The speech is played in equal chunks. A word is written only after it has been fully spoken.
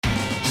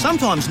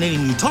Sometimes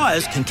needing new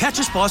tyres can catch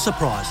us by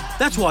surprise.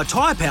 That's why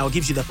Tyre Power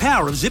gives you the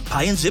power of zip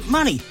pay and zip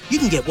money. You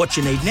can get what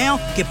you need now,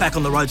 get back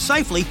on the road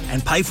safely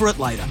and pay for it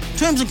later.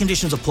 Terms and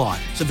conditions apply.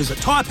 So visit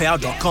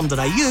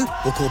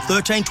tyrepower.com.au or call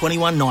 13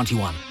 21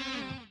 91.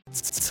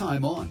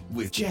 Time on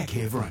with Jack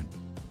Heverin.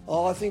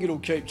 Oh, I think it'll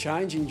keep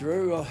changing,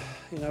 Drew.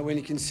 When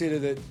you consider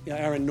that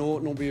Aaron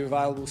Norton will be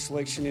available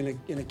selection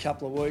in a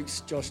couple of weeks,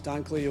 Josh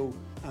Dunkley will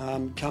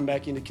come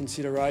back into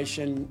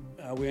consideration.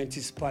 We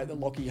anticipate that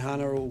Lockie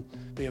Hunter will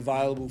be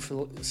available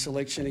for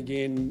selection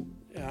again,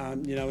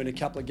 in a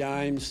couple of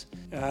games.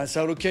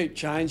 So it'll keep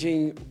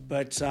changing,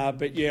 but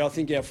yeah, I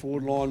think our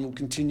forward line will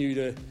continue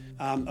to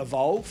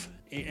evolve,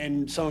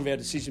 and some of our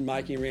decision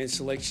making around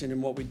selection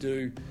and what we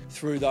do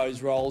through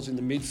those roles in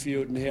the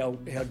midfield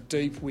and how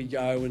deep we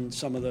go and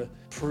some of the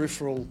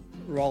peripheral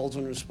roles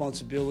and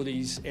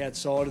responsibilities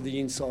outside of the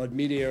inside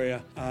mid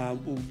area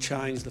will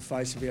change the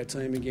face of our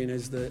team again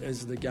as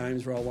the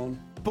games roll on.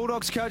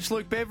 Bulldogs coach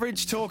Luke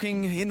Beveridge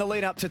talking in the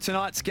lead up to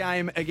tonight's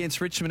game against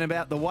Richmond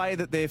about the way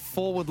that their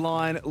forward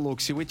line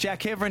looks. You're with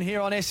Jack Heverin here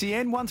on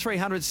SEN,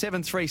 1300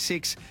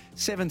 736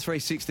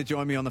 736 to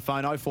join me on the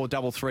phone,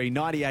 0433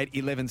 98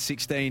 11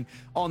 16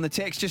 on the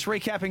text. Just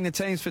recapping the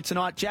teams for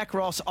tonight: Jack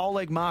Ross,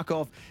 Oleg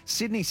Markov,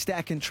 Sydney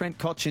Stack and Trent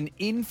Cotchin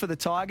in for the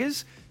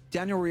Tigers.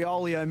 Daniel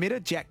Rioli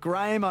omitted, Jack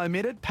Graham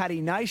omitted, Paddy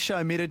Nash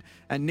omitted,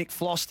 and Nick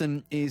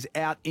Floston is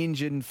out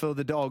injured for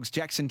the Dogs.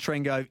 Jackson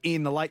Trengove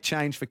in, the late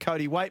change for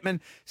Cody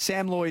Waitman,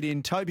 Sam Lloyd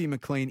in, Toby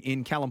McLean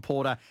in, Callum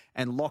Porter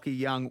and Lockie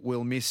Young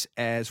will miss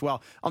as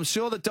well. I'm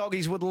sure the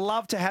Doggies would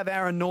love to have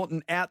Aaron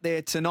Norton out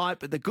there tonight,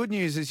 but the good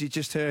news, as you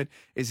just heard,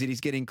 is that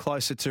he's getting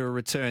closer to a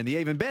return. The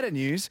even better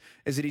news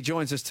is that he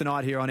joins us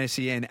tonight here on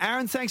SEN.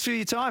 Aaron, thanks for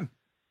your time.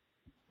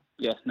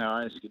 Yeah, no,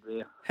 it's good to be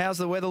here. How's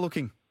the weather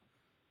looking?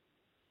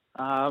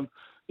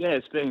 Yeah,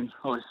 it's been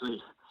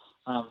obviously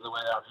the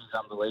weather up here is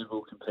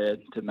unbelievable compared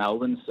to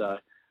Melbourne. So,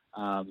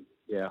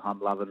 yeah, I'm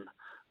loving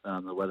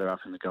the weather up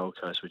in the Gold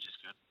Coast, which is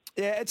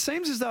good. Yeah, it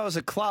seems as though as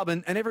a club,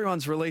 and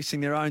everyone's releasing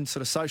their own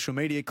sort of social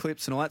media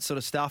clips and all that sort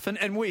of stuff,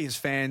 and we as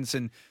fans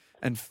and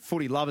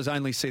footy lovers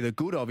only see the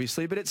good,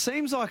 obviously, but it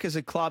seems like as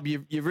a club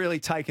you've really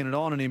taken it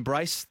on and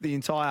embraced the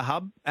entire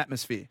hub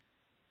atmosphere.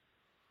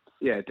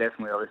 Yeah,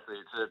 definitely. Obviously,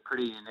 it's a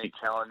pretty unique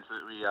challenge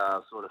that we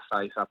sort of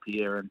face up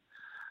here, and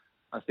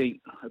I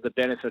think the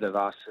benefit of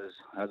us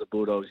as the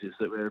Bulldogs is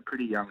that we're a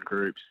pretty young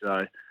group,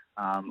 so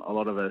a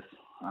lot of us,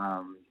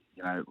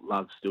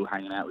 love still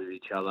hanging out with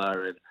each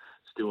other and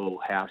still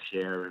all house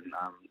share and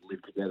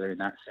live together in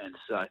that sense.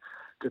 So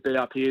to be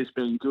up here has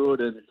been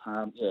good, and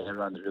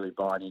everyone's really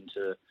buying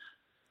into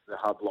the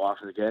hub life,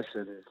 I guess,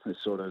 and it's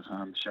sort of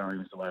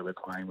showing us the way we're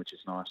playing, which is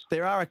nice.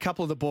 There are a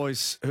couple of the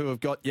boys who have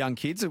got young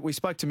kids. We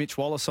spoke to Mitch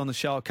Wallace on the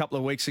show a couple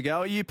of weeks ago.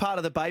 Are you part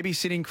of the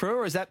babysitting crew,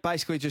 or is that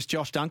basically just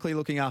Josh Dunkley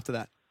looking after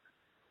that?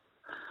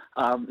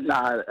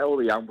 No, all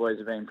the young boys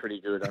have been pretty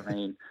good. I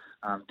mean,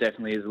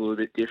 definitely is a little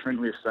bit different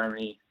with so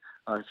many,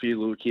 a few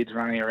little kids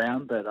running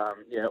around. But,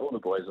 all the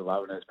boys are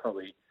loving it. It's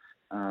probably,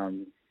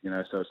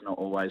 so it's not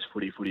always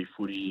footy.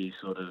 You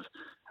sort of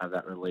have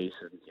that release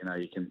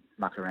and, you can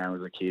muck around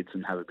with the kids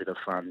and have a bit of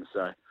fun.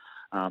 So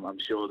I'm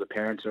sure the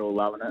parents are all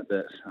loving it,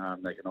 that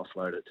they can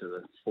offload it to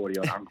the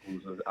 40-odd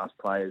uncles of us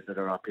players that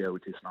are up here,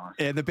 which is nice.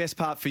 Yeah, the best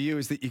part for you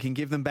is that you can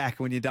give them back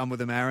when you're done with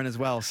them, Aaron, as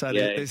well. So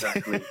yeah,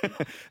 exactly.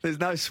 There's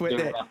no sweat give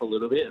there. Give them up a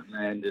little bit and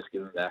then just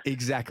give them back.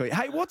 Exactly.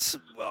 Hey,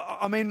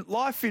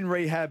 life in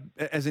rehab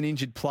as an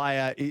injured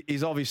player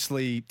is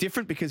obviously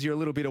different because you're a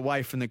little bit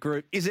away from the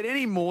group. Is it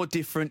any more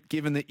different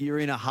given that you're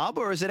in a hub,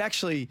 or are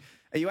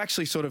you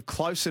actually sort of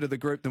closer to the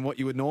group than what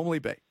you would normally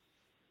be?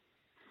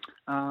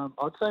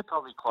 I'd say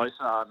probably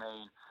closer. I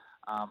mean,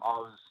 I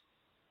was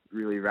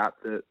really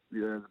rapt that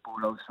the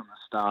Bulldogs from the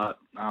start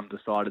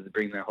decided to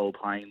bring their whole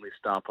playing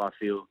list up. I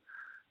feel,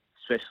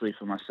 especially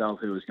for myself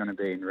who was going to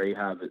be in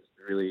rehab, it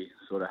really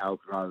sort of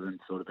helped rather than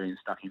sort of being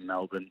stuck in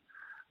Melbourne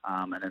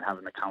and then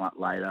having to come up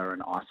later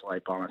and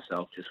isolate by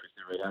myself just with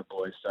the rehab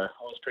boys. So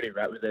I was pretty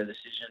rapt with their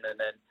decision. And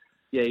then,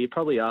 yeah, you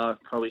probably are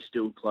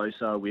still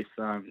closer with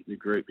the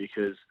group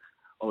because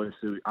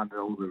obviously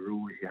under all the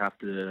rules you have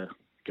to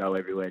go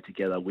everywhere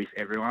together with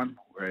everyone,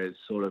 whereas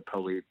sort of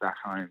probably back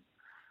home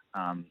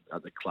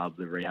at the club,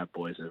 the rehab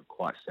boys are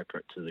quite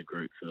separate to the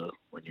group for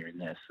when you're in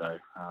there. So,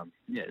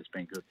 it's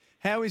been good.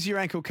 How is your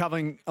ankle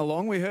coming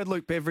along? We heard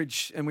Luke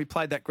Beveridge, and we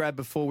played that grab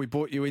before we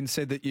brought you in,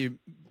 said that you're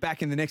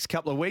back in the next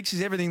couple of weeks.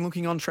 Is everything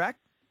looking on track?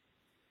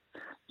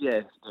 Yeah,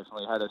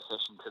 definitely had a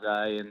session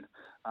today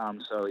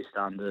and slowly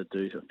starting to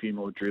do a few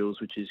more drills,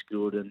 which is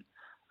good, and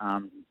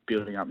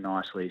building up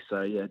nicely.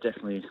 So, yeah,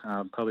 definitely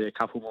probably a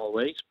couple more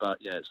weeks, but,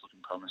 yeah, it's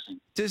looking promising.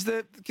 Does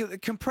the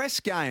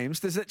compressed games,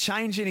 does it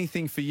change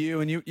anything for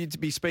you? And you'd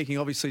be speaking,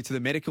 obviously, to the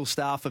medical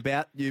staff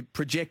about your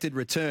projected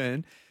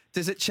return.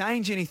 Does it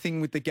change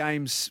anything with the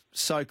games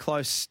so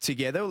close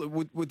together?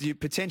 Would you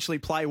potentially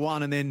play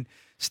one and then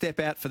step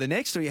out for the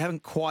next, or you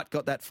haven't quite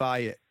got that far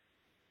yet?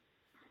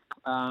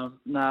 No,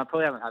 I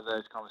probably haven't had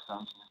those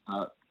conversations,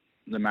 but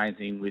the main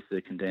thing with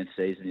the condensed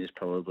season is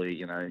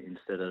probably,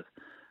 instead of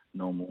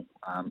normal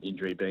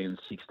injury being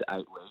 6 to 8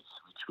 weeks,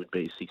 which would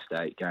be 6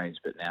 to 8 games,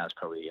 but now it's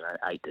probably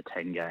 8 to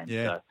 10 games.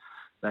 Yeah. So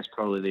that's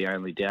probably the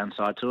only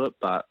downside to it.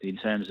 But in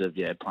terms of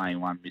playing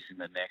one, missing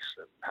the next,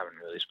 I haven't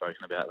really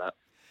spoken about that.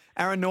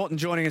 Aaron Naughton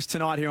joining us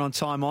tonight here on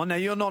Time On. Now,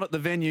 you're not at the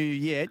venue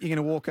yet. You're going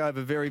to walk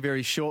over very,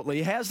 very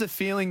shortly. How's the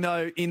feeling,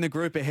 though, in the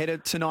group ahead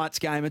of tonight's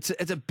game? It's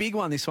a big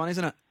one, this one,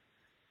 isn't it?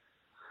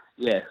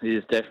 Yeah, it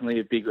is definitely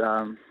a big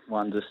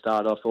one to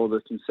start off all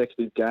the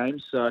consecutive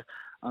games. So,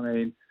 I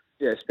mean,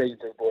 speaking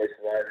to the boys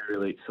today, they're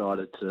really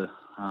excited to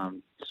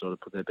sort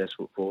of put their best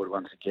foot forward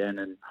once again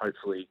and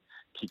hopefully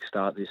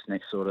kickstart this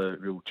next sort of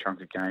real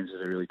chunk of games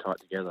that are really tight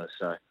together.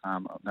 So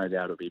no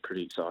doubt it'll be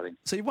pretty exciting.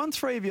 So you won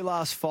 3 of your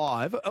last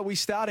 5. Are we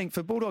starting,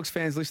 for Bulldogs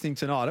fans listening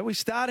tonight, are we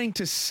starting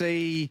to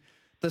see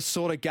the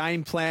sort of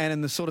game plan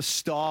and the sort of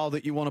style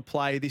that you want to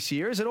play this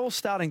year? Is it all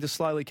starting to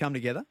slowly come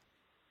together?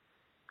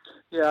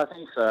 Yeah, I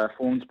think so.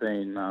 Form's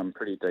been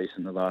pretty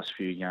decent the last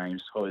few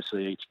games.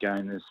 Obviously, each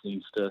game there's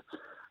things to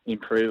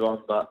improve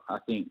on, but I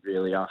think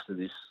really after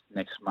this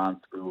next month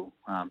we'll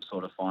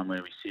sort of find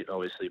where we sit.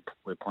 Obviously,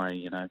 we're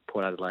playing,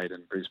 Port Adelaide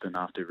and Brisbane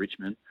after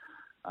Richmond.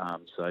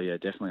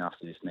 Definitely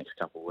after this next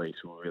couple of weeks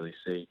we'll really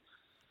see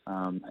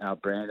our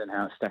brand and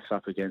how it stacks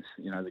up against,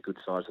 the good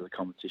sides of the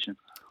competition.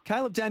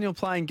 Caleb Daniel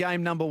playing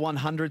game number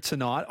 100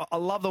 tonight. I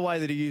love the way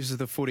that he uses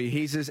the footy.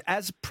 He's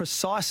as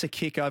precise a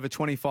kick over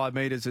 25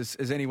 metres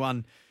as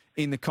anyone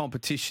in the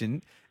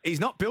competition. He's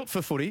not built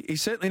for footy.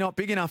 He's certainly not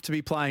big enough to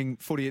be playing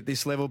footy at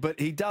this level, but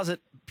he does it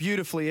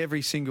beautifully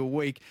every single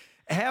week.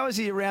 How is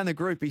he around the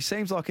group? He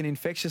seems like an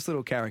infectious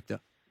little character.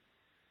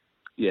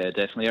 Yeah,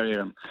 definitely.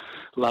 Everyone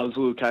loves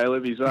little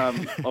Caleb. He's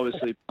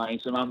obviously playing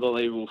some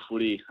unbelievable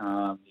footy.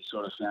 He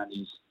sort of found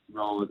his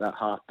role at that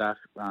half-back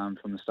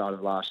from the start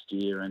of last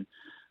year. And,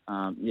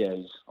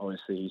 he's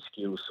obviously his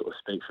skills sort of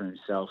speak for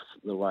himself,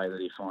 the way that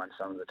he finds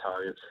some of the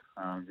targets.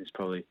 He's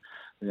probably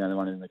the only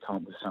one in the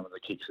comp with some of the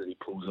kicks that he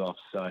pulls off.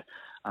 So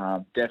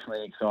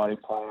definitely an exciting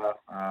player.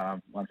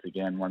 Once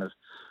again,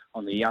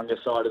 on the younger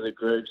side of the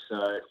group,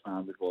 so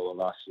with all of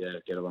us,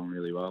 get along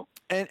really well.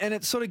 And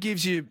it sort of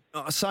gives you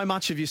so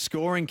much of your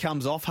scoring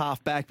comes off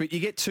half-back, but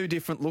you get 2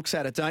 different looks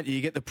at it, don't you?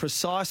 You get the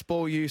precise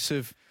ball use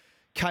of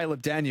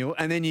Caleb Daniel,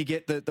 and then you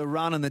get the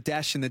run and the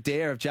dash and the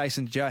dare of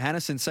Jason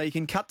Johannisen, so you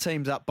can cut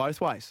teams up both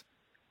ways.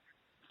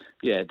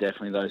 Yeah,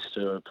 definitely those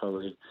 2 are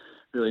probably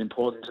really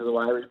important to the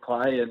way we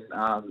play,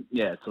 and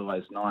it's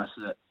always nice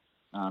that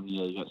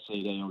you got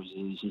CD,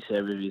 obviously, as you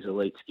said, with his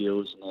elite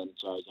skills, and then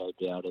JJ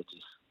be able to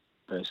just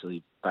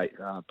personally break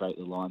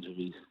the lines with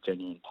his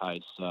genuine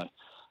pace. So,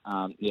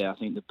 I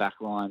think the back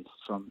line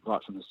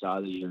right from the start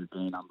of the year have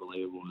been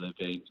unbelievable. They've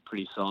been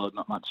pretty solid.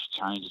 Not much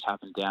change has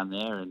happened down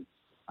there, and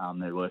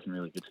they're working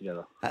really good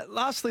together.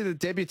 Lastly, the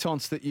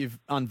debutants that you've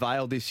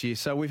unveiled this year.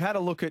 So we've had a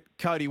look at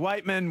Cody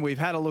Waitman. We've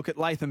had a look at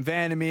Latham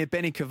Vandermeer.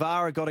 Benny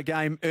Cavara got a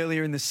game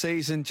earlier in the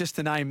season, just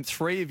to name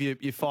 3 of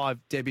your 5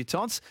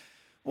 debutants.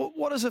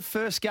 What does a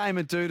first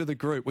gamer do to the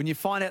group when you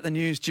find out the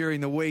news during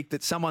the week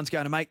that someone's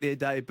going to make their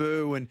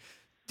debut? And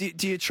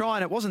do you try,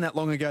 and it wasn't that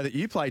long ago that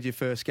you played your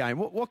first game,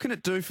 what can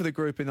it do for the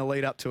group in the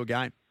lead up to a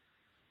game?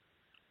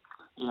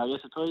 I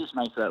guess it probably just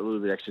makes that a little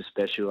bit extra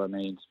special. I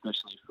mean,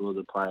 especially for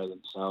the player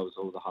themselves,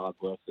 all the hard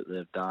work that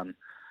they've done,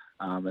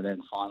 and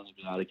then finally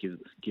being able to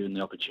give them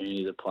the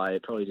opportunity to play,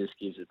 it probably just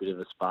gives a bit of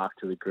a spark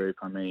to the group.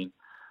 I mean,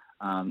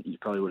 you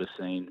probably would have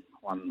seen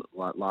one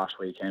like last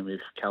weekend with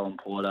Callum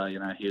Porter.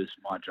 He was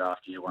my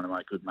draft year, one of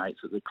my good mates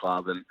at the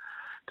club, and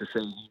to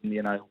see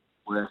him,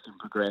 work and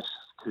progress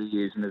 2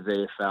 years in the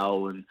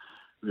VFL and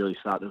really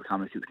start to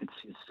become a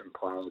consistent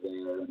player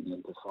there, and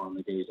then to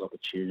finally get his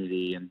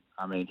opportunity. And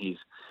I mean, he's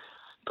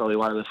probably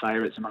one of the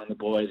favourites among the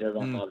boys.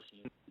 Everyone loves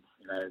him.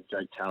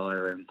 Joe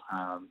Teller and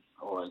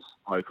always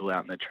vocal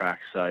out in the track.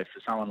 So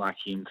for someone like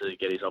him to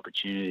get his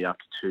opportunity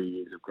after 2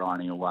 years of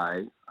grinding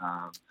away,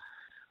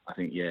 I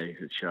think, it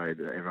showed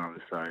that everyone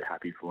was so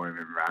happy for him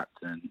and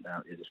wrapped, and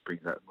it just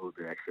brings that little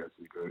bit extra to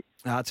the group.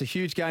 It's a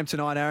huge game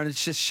tonight, Aaron.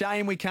 It's just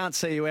shame we can't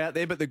see you out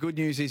there, but the good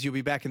news is you'll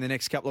be back in the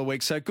next couple of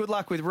weeks. So good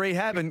luck with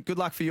rehab and good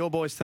luck for your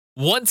boys tonight.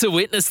 Want to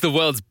witness the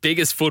world's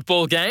biggest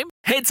football game?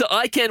 Head to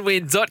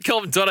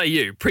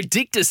iCanWin.com.au,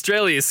 predict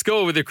Australia's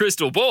score with a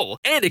crystal ball,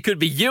 and it could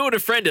be you and a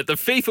friend at the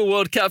FIFA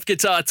World Cup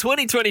Qatar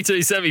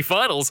 2022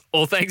 semi-finals,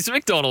 all thanks to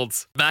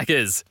McDonald's.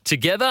 Maccas,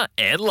 together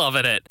and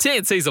loving it.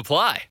 TNCs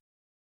apply.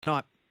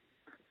 Night.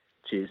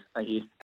 Cheers. Thank you.